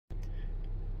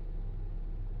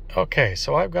Okay,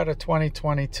 so I've got a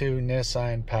 2022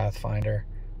 Nissan Pathfinder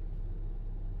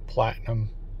Platinum,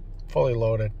 fully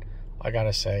loaded. I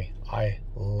gotta say, I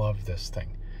love this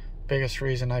thing. Biggest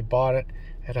reason I bought it,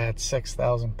 it had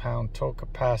 6,000 pound tow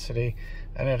capacity,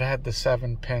 and it had the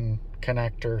 7-pin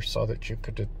connector so that you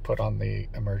could put on the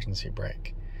emergency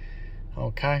brake.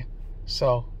 Okay,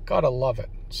 so gotta love it.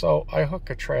 So I hook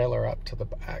a trailer up to the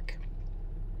back.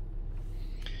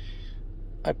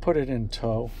 I put it in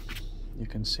tow. You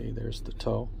can see there's the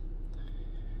tow.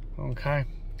 Okay,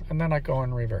 and then I go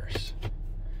in reverse.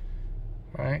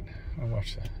 Right, and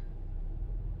watch that.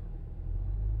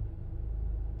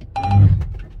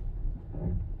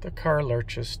 The car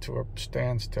lurches to a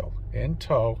standstill in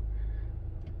tow.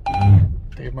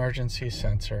 The emergency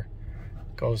sensor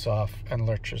goes off and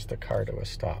lurches the car to a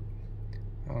stop.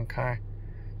 Okay,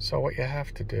 so what you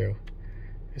have to do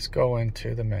is go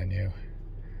into the menu,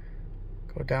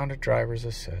 go down to driver's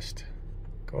assist,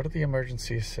 go to the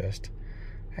emergency assist,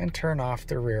 and turn off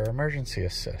the rear emergency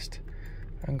assist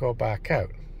and go back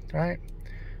out, right?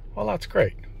 Well, that's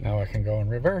great. Now I can go in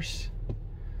reverse.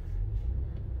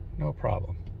 No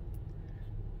problem.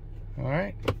 All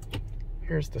right,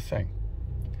 here's the thing.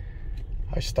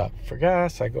 I stop for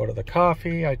gas, I go to the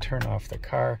coffee, I turn off the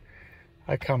car,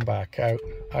 I come back out,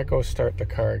 I go start the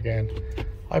car again,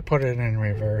 I put it in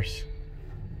reverse,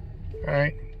 all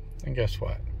right? And guess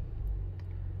what?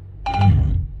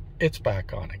 It's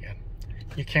back on again.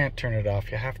 You can't turn it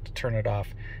off. You have to turn it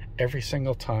off every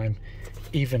single time,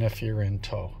 even if you're in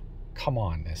tow. Come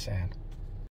on, Nissan.